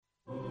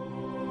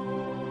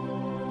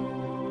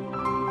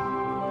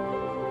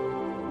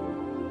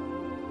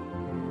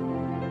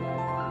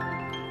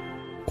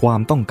ควา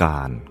มต้องกา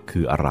รคื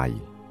ออะไร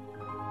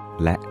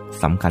และ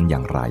สำคัญอย่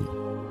างไร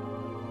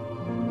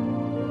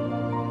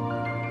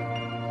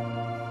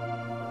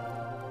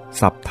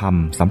ศัพท์ธรรม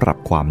สำหรับ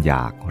ความอย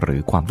ากหรื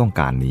อความต้อง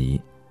การนี้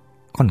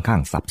ค่อนข้า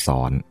งซับซ้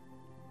อน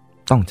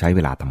ต้องใช้เว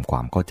ลาทำคว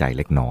ามเข้าใจเ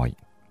ล็กน้อย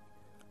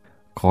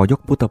ขอยก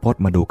พุทธพจ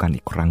น์มาดูกัน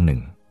อีกครั้งหนึ่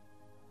ง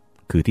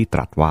คือที่ต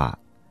รัสว่า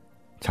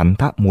ฉัน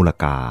ทะมูล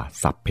กา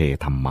สัพเพ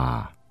ธัมมา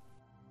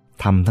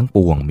ธรรมทั้งป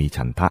วงมี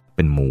ฉันทะเ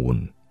ป็นมูล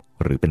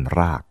หรือเป็น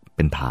รากเ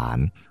ป็นฐาน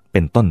เ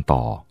ป็นต้น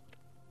ต่อ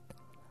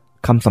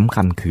คำสำ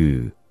คัญคือ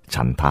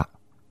ฉันทะ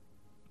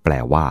แปล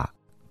ว่า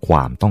คว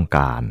ามต้องก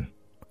าร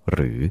ห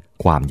รือ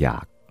ความอยา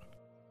ก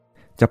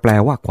จะแปล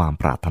ว่าความ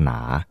ปรารถนา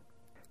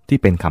ที่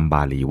เป็นคำบ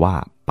าลีว่า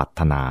ปัต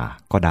ถนา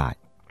ก็ได้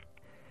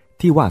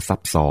ที่ว่าซั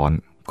บซ้อน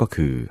ก็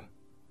คือ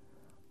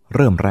เ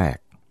ริ่มแรก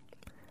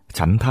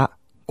ฉันทะ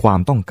ความ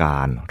ต้องกา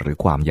รหรือ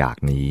ความอยาก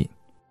นี้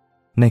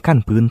ในขั้น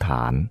พื้นฐ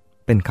าน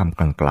เป็นค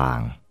ำกลาง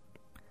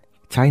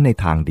ๆใช้ใน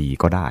ทางดี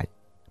ก็ได้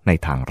ใน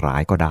ทางร้า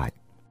ยก็ได้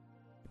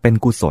เป็น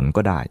กุศล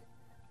ก็ได้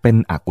เป็น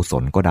อกุศ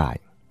ลก็ได้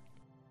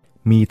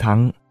มีทั้ง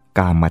ก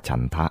ามฉั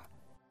นทะ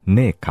เน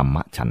กขัมม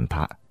ฉันท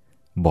ะ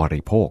บ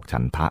ริโภคฉั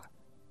นทะ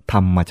ธั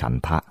มมฉัน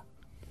ทะ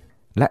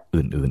และ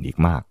อื่นๆอีก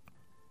มาก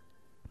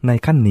ใน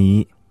ขั้นนี้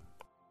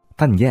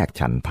ท่านแยก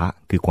ฉันทะ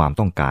คือความ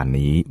ต้องการ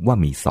นี้ว่า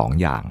มีสอง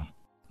อย่าง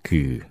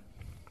คือ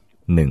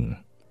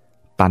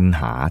 1. ตัณ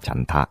หาฉัน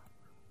ทะ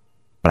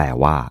แปล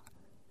ว่า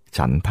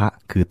ฉันทะ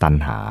คือตัณ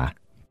หา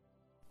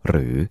ห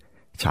รือ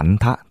ฉัน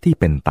ทะที่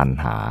เป็นตัณ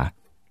หา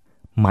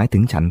หมายถึ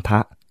งฉันทะ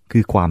คื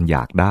อความอย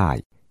ากได้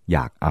อย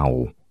ากเอา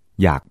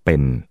อยากเป็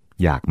น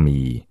อยากมี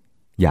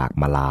อยาก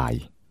มาลาย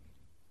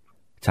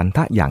ฉันท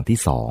ะอย่างที่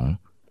สอง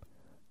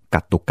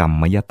กัตตุกรร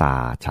มยตา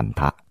ฉัน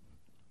ทะ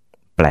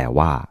แปล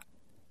ว่า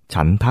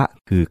ฉันทะ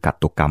คือกัต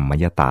ตุกรรม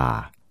ยตา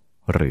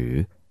หรือ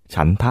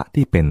ฉันทะ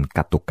ที่เป็น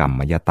กัตตุกรร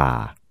มยตา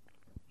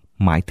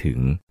หมายถึง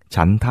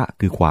ฉันทะ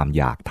คือความ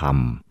อยากท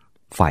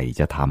ำใฝ่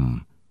จะท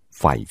ำ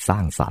ใฝ่สร้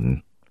างสรรค์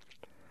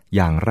อ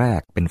ย่างแร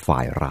กเป็นฝ่า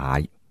ยร้าย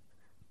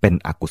เป็น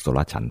อกุศล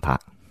ฉันทะ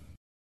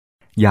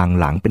อย่าง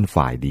หลังเป็น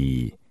ฝ่ายดี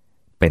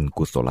เป็น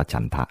กุศลฉั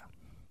นทะ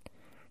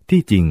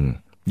ที่จริง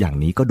อย่าง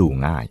นี้ก็ดู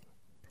ง่าย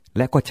แ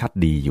ละก็ชัด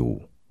ดีอยู่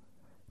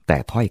แต่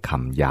ถ้อยค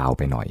ำยาวไ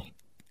ปหน่อย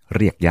เ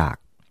รียกยาก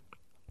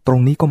ตรง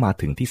นี้ก็มา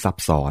ถึงที่ซับ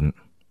ซ้อน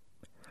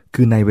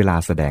คือในเวลา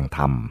แสดงธ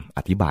รรมอ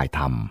ธิบายธ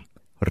รรม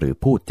หรือ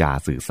พูดจา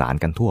สื่อสาร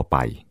กันทั่วไป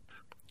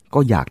ก็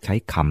อยากใช้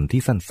คำ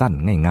ที่สั้น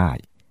ๆง่าย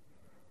ๆ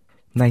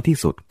ในที่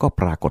สุดก็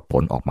ปรากฏผ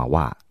ลออกมา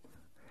ว่า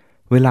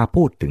เวลา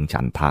พูดถึง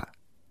ฉันทะ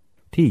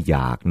ที่อย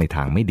ากในท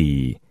างไม่ดี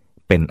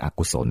เป็นอ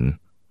กุศล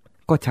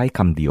ก็ใช้ค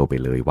ำเดียวไป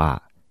เลยว่า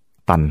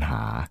ตัณห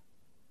า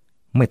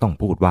ไม่ต้อง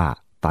พูดว่า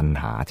ตัณ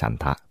หาฉัน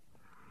ทะ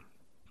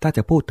ถ้าจ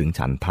ะพูดถึง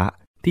ฉันทะ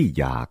ที่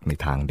อยากใน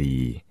ทางดี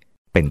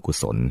เป็นกุ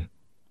ศล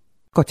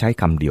ก็ใช้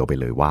คำเดียวไป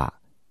เลยว่า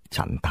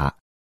ฉันทะ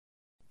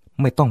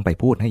ไม่ต้องไป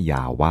พูดให้ย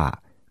าวว่า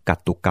กัต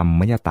ตุกรร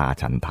มยตา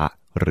ฉันทะ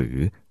หรือ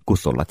กุ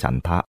ศลฉัน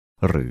ทะ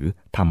หรือ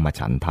ธรรม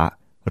ฉันทะ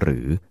หรื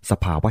อส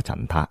ภาวะฉั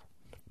นทะ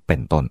เป็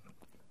นต้น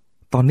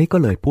ตอนนี้ก็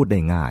เลยพูดได้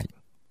ง่าย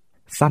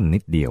สั้นนิ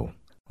ดเดียว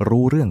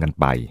รู้เรื่องกัน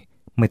ไป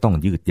ไม่ต้อง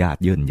ยืดยาด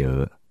เยินเยอ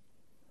ะ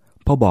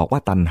พอบอกว่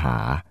าตัณหา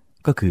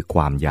ก็คือค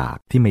วามอยาก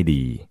ที่ไม่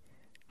ดี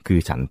คือ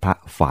ฉันทะ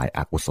ฝ่ายอ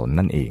กุศล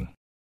นั่นเอง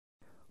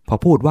พอ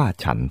พูดว่า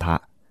ฉันทะ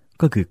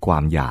ก็คือควา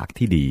มอยาก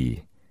ที่ดี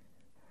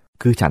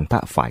คือฉันทะ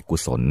ฝ่ายกุ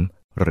ศล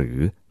หรือ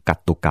กัต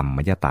ตุกรรม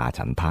ยตา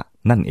ฉันทะ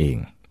นั่นเอง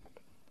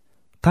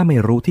ถ้าไม่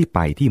รู้ที่ไป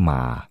ที่ม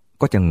า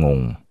ก็จะง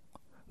ง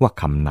ว่า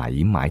คำไหน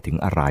หมายถึง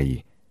อะไร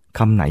ค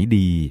ำไหน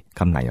ดีค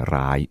ำไหน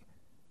ร้าย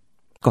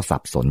ก็สั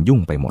บสนยุ่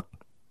งไปหมด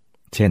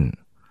เช่น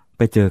ไ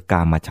ปเจอก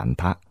ามฉัน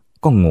ทะ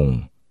ก็งง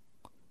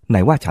ไหน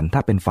ว่าฉันทะ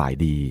เป็นฝ่าย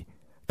ดี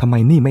ทำไม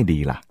นี่ไม่ดี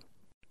ล่ะ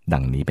ดั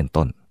งนี้เป็น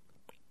ต้น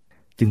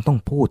จึงต้อง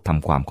พูดท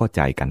ำความเข้าใ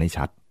จกันให้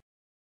ชัด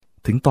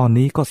ถึงตอน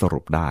นี้ก็สรุ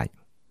ปได้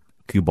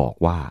คือบอก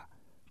ว่า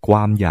คว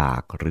ามอยา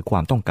กหรือควา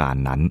มต้องการ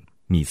นั้น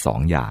มีสอง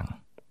อย่าง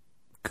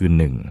คือ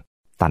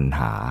 1. ตัณ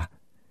หา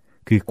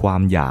คือควา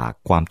มอยาก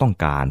ความต้อง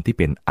การที่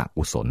เป็นอ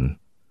กุศล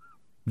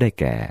ได้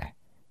แก่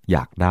อย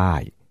ากได้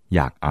อ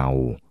ยากเอา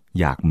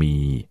อยากมี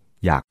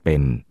อยากเป็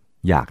น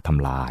อยากท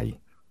ำลาย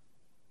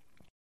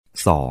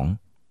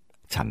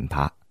 2. ฉันท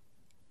ะ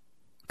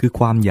คือ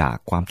ความอยาก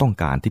ความต้อง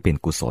การที่เป็น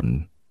กุศล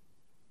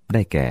ไ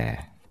ด้แก่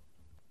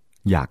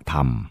อยากท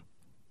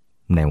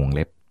ำในวงเ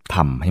ล็บท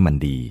ำให้มัน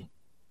ดี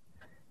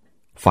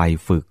ใฝ่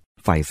ฝึก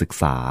ใฝ่ศึก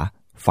ษา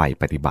ใฝ่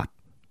ปฏิบัติ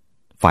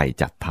ใฝ่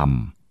จัดท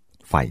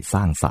ำใฝ่ส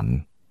ร้างสรรค์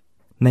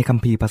ในคัม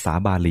ภีร์ภาษา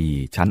บาลี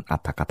ชั้นอร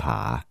รถกถา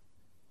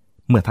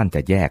เมื่อท่านจ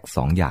ะแยกส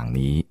องอย่าง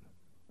นี้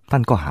ท่า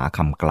นก็หาค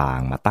ำกลาง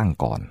มาตั้ง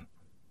ก่อน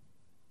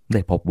ไ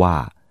ด้พบว่า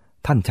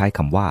ท่านใช้ค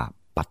ำว่า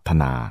ปัตถ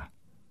นา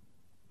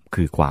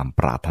คือความ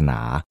ปรารถนา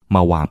ม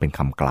าวางเป็นค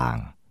ำกลาง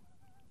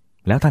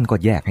แล้วท่านก็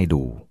แยกให้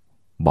ดู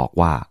บอก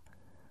ว่า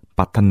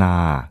ปัตถนา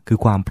คือ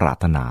ความปรา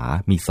รถนา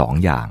มีสอง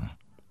อย่าง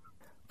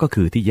ก็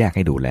คือที่แยกใ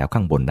ห้ดูแล้วข้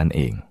างบนนั่นเ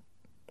อง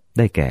ไ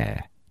ด้แก่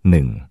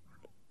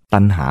 1. ตั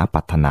ณหา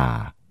ปัตถนา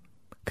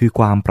คือ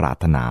ความปรา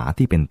รถนา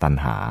ที่เป็นตัณ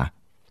หา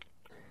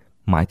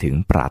หมายถึง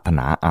ปรารถน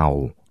าเอา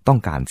ต้อง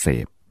การเส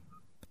พ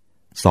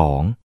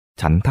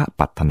 2. ฉันทะ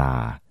ปัตถนา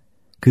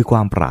คือคว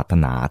ามปรารถ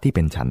นาที่เ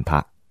ป็นฉันทะ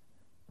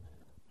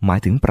หมาย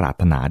ถึงปราร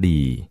ถนาดี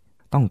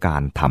ต้องกา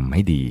รทำใ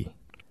ห้ดี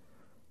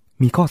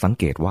มีข้อสัง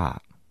เกตว่า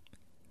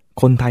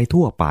คนไทย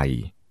ทั่วไป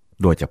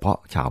โดยเฉพาะ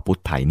ชาวพุท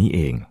ธไทยนี่เอ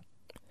ง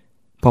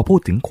พอพูด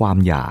ถึงความ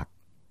อยาก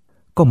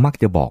ก็มัก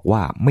จะบอกว่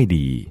าไม่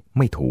ดีไ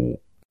ม่ถูก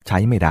ใช้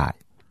ไม่ได้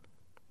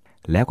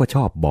แล้วก็ช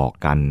อบบอก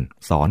กัน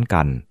สอน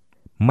กัน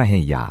ไม่ใ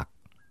ห้อยาก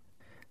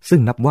ซึ่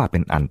งนับว่าเป็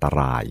นอันต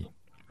ราย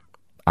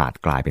อาจ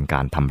กลายเป็นก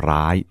ารทำ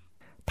ร้าย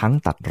ทั้ง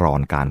ตัดรอ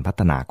นการพั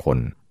ฒนาคน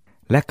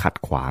และขัด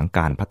ขวางก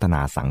ารพัฒน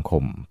าสังค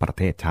มประเ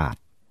ทศชาติ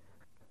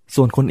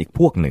ส่วนคนอีกพ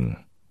วกหนึ่ง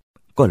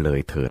ก็เลย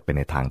เถิดไปใ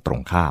นทางตร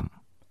งข้าม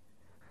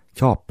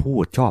ชอบพู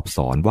ดชอบส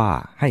อนว่า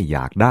ให้อย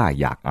ากได้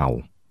อยากเอา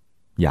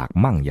อยาก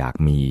มั่งอยาก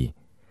มี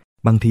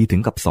บางทีถึ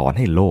งกับสอนใ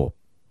ห้โลภ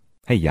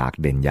ให้อยาก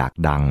เด่นอยาก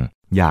ดัง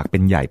อยากเป็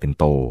นใหญ่เป็น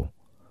โต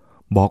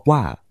บอกว่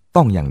า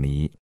ต้องอย่าง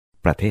นี้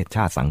ประเทศช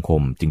าติสังค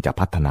มจึงจะ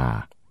พัฒนา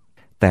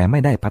แต่ไม่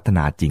ได้พัฒน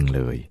าจริงเ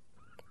ลย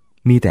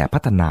มีแต่พั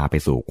ฒนาไป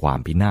สู่ความ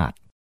พินาศ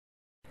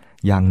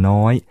อย่าง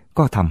น้อย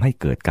ก็ทำให้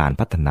เกิดการ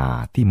พัฒนา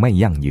ที่ไม่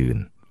ยั่งยืน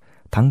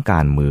ทั้งก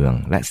ารเมือง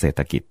และเศรษ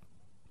ฐกิจ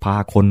พา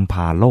คนพ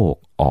าโลก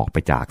ออกไป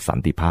จากสัน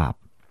ติภาพ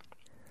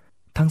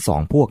ทั้งสอ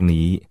งพวก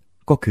นี้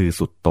ก็คือ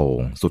สุดโต่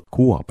งสุด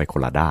ขั้วไปค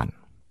นละด้าน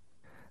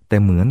แต่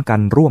เหมือนกั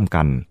นร่วม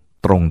กัน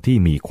ตรงที่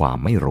มีความ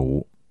ไม่รู้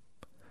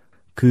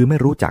คือไม่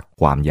รู้จัก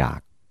ความอยา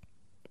ก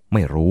ไ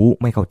ม่รู้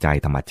ไม่เข้าใจ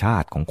ธรรมชา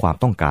ติของความ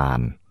ต้องการ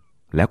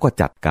แล้วก็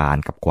จัดการ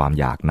กับความ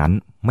อยากนั้น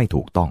ไม่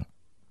ถูกต้อง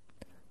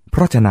เพ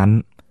ราะฉะนั้น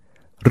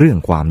เรื่อง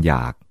ความอย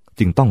าก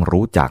จึงต้อง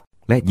รู้จัก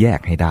และแย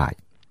กให้ได้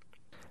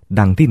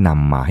ดังที่น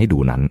ำมาให้ดู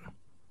นั้น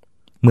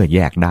เมื่อแย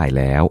กได้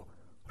แล้ว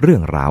เรื่อ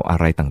งราวอะ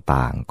ไร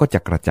ต่างๆก็จะ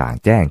กระจ่าง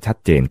แจ้งชัด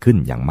เจนขึ้น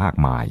อย่างมาก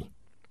มาย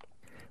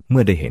เ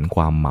มื่อได้เห็นค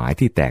วามหมาย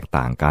ที่แตก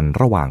ต่างกัน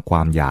ระหว่างคว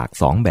ามอยาก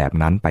สองแบบ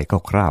นั้นไป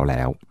คร่าวๆแ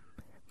ล้ว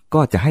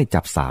ก็จะให้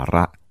จับสาร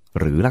ะ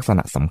หรือลักษณ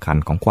ะสำคัญ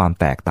ของความ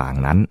แตกต่าง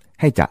นั้น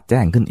ให้จะแ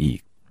จ้งขึ้นอีก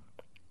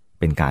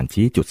เป็นการ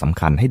ชี้จุดสำ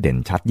คัญให้เด่น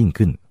ชัดยิ่ง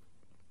ขึ้น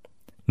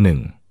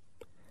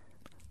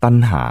 1. ตัณ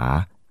หา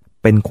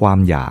เป็นความ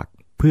อยาก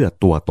เพื่อ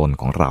ตัวตน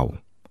ของเรา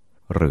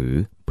หรือ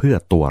เพื่อ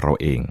ตัวเรา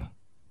เอง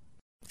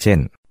เช่น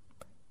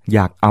อย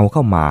ากเอาเข้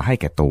ามาให้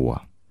แก่ตัว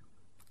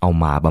เอา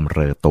มาบำเร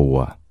อตัว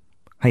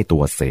ให้ตั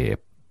วเสพ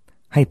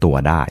ให้ตัว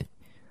ได้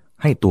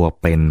ให้ตัว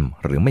เป็น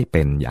หรือไม่เ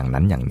ป็นอย่าง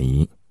นั้นอย่างนี้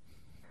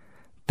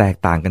แตก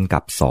ต่างกันกั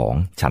บ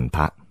 2. ฉันท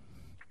ะ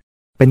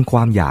เป็นคว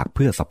ามอยากเ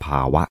พื่อสภ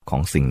าวะขอ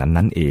งสิ่ง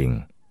นั้นๆเอง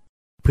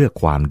เพื่อ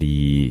ความ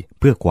ดี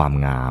เพื่อความ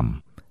งาม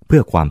เพื่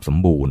อความสม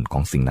บูรณ์ขอ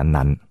งสิ่ง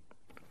นั้น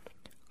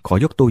ๆขอ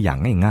ยกตัวอย่าง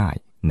ง่าย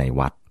ๆใน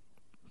วัด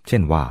เช่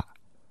นว่า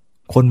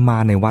คนมา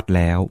ในวัดแ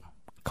ล้ว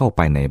เข้าไป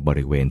ในบ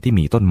ริเวณที่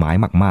มีต้นไม้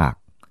มาก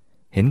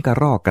ๆเห็นกระ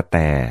รอกกระแต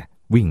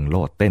วิ่งโล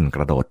ดเต้นก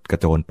ระโดดกระ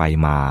โจนไป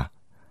มา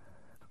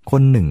ค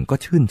นหนึ่งก็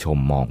ชื่นชม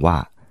มองว่า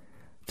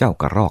เจ้า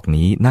กระรอก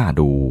นี้น่า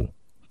ดู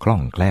คล่อ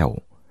งแคล่ว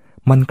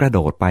มันกระโด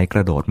ดไปก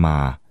ระโดดมา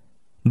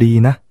ดี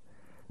นะ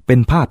เป็น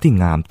ภาพที่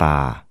งามตา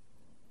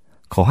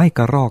ขอให้ก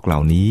ระรอกเหล่า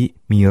นี้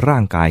มีร่า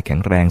งกายแข็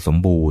งแรงสม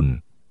บูรณ์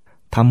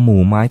ทำห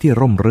มู่ไม้ที่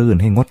ร่มรื่น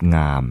ให้งดง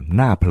าม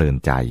น่าเพลิน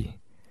ใจ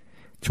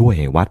ช่วยใ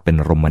ห้วัดเป็น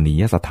รมณี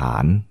ยสถา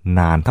นน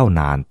านเท่า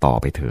นานต่อ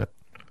ไปเถิด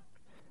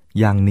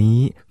อย่างนี้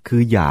คื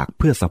ออยากเ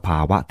พื่อสภา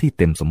วะที่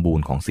เต็มสมบูร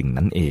ณ์ของสิ่ง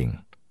นั้นเอง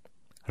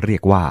เรีย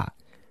กว่า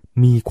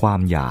มีควา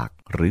มอยาก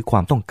หรือควา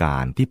มต้องกา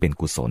รที่เป็น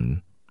กุศล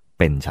เ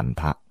ป็นฉัน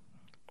ทะ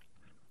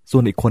ส่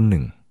วนอีกคนห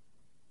นึ่ง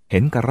เห็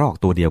นกระรอก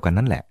ตัวเดียวกัน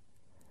นั่นแหละ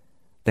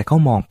แต่เขา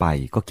มองไป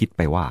ก็คิดไ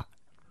ปว่า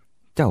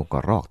เจ้ากร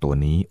ะรอกตัว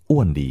นี้อ้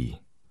วนดี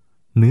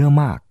เนื้อ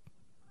มาก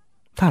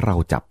ถ้าเรา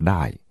จับไ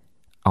ด้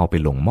เอาไป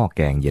ลงหม้อแ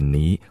กงเย็น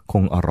นี้ค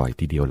งอร่อย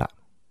ทีเดียวละ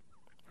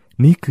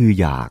นี่คือ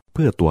อยากเ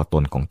พื่อตัวต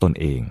นของตน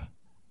เอง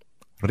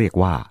เรียก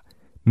ว่า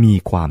มี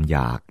ความอย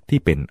ากที่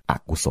เป็นอ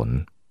กุศล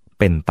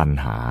เป็นตัณ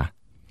หา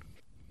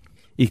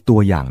อีกตัว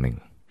อย่างหนึ่ง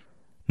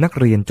นัก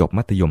เรียนจบ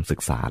มัธยมศึ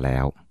กษาแล้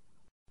ว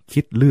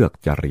คิดเลือก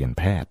จะเรียน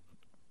แพทย์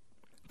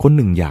คนห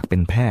นึ่งอยากเป็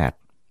นแพทย์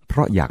เพร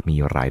าะอยากมี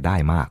รายได้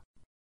มาก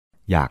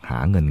อยากหา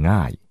เงินง่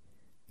าย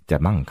จะ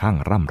มั่งคั่ง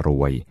ร่ำร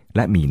วยแล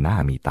ะมีหน้า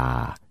มีตา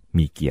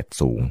มีเกียรติ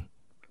สูง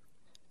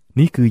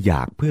นี่คืออย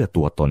ากเพื่อ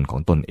ตัวตนขอ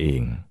งตนเอ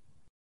ง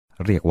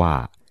เรียกว่า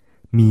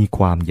มีค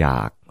วามอย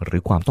ากหรื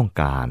อความต้อง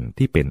การ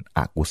ที่เป็นอ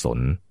กุศล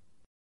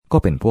ก็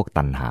เป็นพวก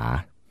ตัณหา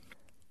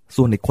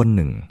ส่วนอีกคนห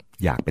นึ่ง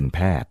อยากเป็นแพ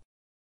ทย์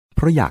เพ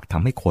ราะอยากท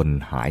ำให้คน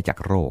หายจาก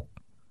โรค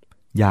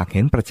อยากเ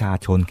ห็นประชา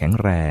ชนแข็ง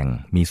แรง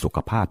มีสุข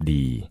ภาพ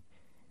ดี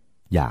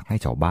อยากให้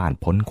ชาวบ้าน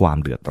พ้นความ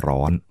เดือด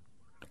ร้อน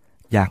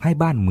อยากให้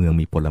บ้านเมือง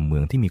มีพลเมื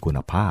องที่มีคุณ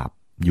ภาพ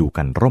อยู่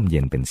กันร่มเย็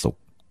นเป็นสุข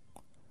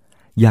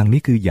อย่าง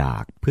นี้คืออยา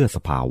กเพื่อส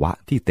ภาวะ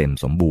ที่เต็ม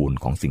สมบูรณ์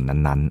ของสิ่ง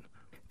นั้น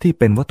ๆที่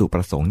เป็นวัตถุป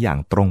ระสงค์อย่าง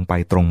ตรงไป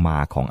ตรงมา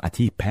ของอา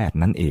ชีพแพทย์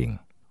นั่นเอง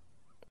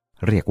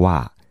เรียกว่า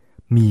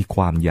มีค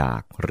วามอยา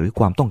กหรือ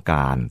ความต้องก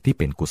ารที่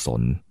เป็นกุศ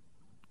ล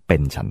เป็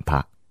นฉันท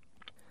ะ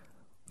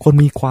คน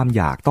มีความ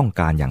อยากต้อง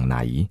การอย่างไหน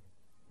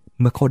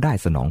เมื่อเขาได้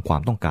สนองควา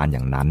มต้องการอ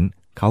ย่างนั้น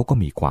เขาก็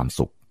มีความ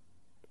สุข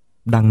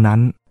ดังนั้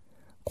น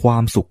ควา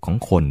มสุขของ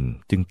คน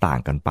จึงต่าง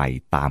กันไป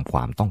ตามคว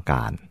ามต้องก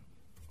าร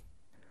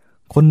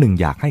คนหนึ่ง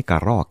อยากให้กระ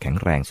รอกแข็ง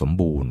แรงสม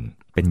บูรณ์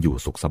เป็นอยู่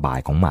สุขสบาย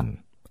ของมัน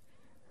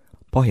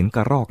พอเห็นก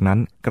ระรอกนั้น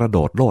กระโด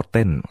ดโลดเ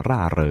ต้นร่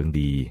าเริง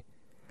ดี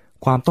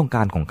ความต้องก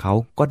ารของเขา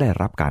ก็ได้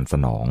รับการส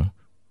นอง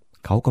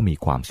เขาก็มี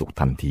ความสุข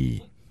ทันที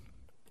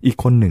อีก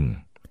คนหนึ่ง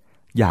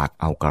อยาก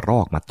เอากระร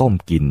อกมาต้ม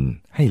กิน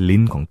ให้ลิ้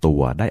นของตั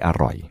วได้อ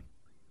ร่อย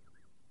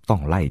ต้อ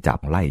งไล่จับ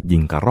ไล่ยิ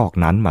งกระรอก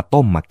นั้นมา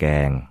ต้มมาแก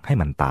งให้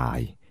มันตาย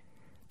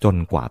จน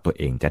กว่าตัว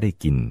เองจะได้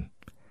กิน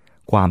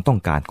ความต้อง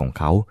การของ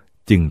เขา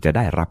จึงจะไ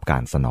ด้รับกา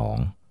รสนอง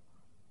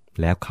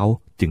แล้วเขา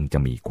จึงจะ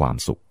มีความ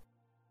สุข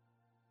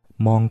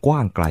มองกว้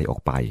างไกลออ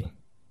กไป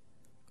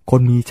ค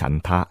นมีฉัน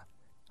ทะ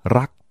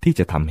รักที่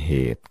จะทำเห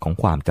ตุของ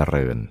ความเจ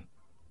ริญ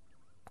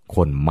ค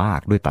นมา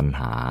กด้วยตัณ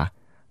หา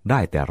ได้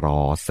แต่รอ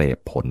เสพ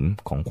ผล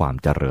ของความ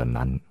เจริญ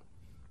นั้น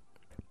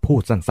พู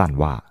ดสั้น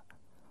ๆว่า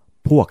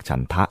พวกฉั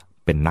นทะ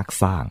เป็นนัก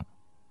สร้าง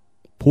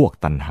พวก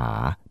ตัณหา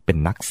เป็น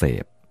นักเส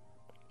พ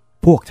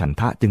พวกฉัน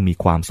ทะจึงมี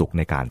ความสุขใ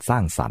นการสร้า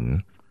งสรรค์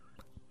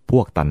พ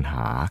วกตัณห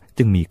า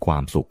จึงมีควา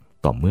มสุข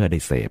ต่อเมื่อได้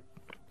เสพ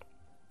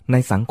ใน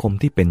สังคม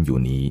ที่เป็นอยู่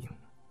นี้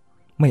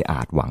ไม่อ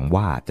าจหวัง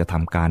ว่าจะท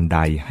ำการใด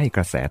ให้ก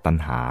ระแสตัณ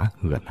หา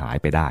เหือดหาย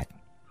ไปได้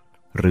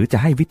หรือจะ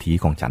ให้วิถี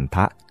ของฉันท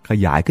ะข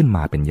ยายขึ้นม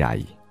าเป็นใหญ่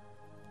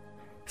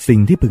สิ่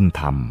งที่พึง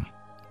ท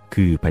ำ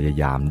คือพยา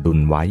ยามดุล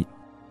ไว้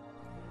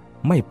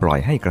ไม่ปล่อย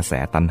ให้กระแส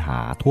ตัณหา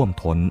ท่วม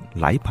ท้น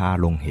ไหลพา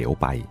ลงเหว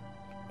ไป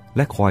แล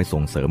ะคอย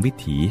ส่งเสริมวิ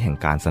ถีแห่ง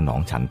การสนอ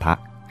งฉันทะ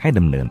ให้ด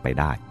ำเนินไป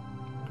ได้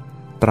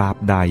ตราบ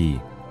ใด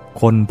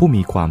คนผู้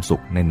มีความสุ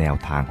ขในแนว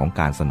ทางของ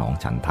การสนอง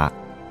ฉันทะ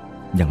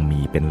ยัง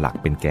มีเป็นหลัก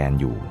เป็นแกน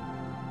อยู่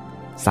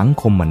สัง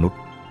คมมนุษย์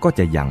ก็จ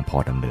ะยังพอ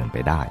ดำเนินไป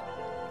ได้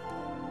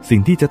สิ่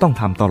งที่จะต้อง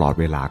ทำตลอด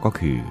เวลาก็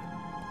คือ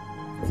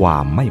ควา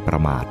มไม่ประ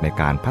มาทใน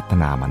การพัฒ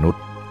นามนุษ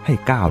ย์ให้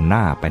ก้าวห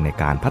น้าไปใน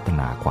การพัฒ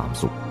นาความ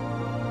สุข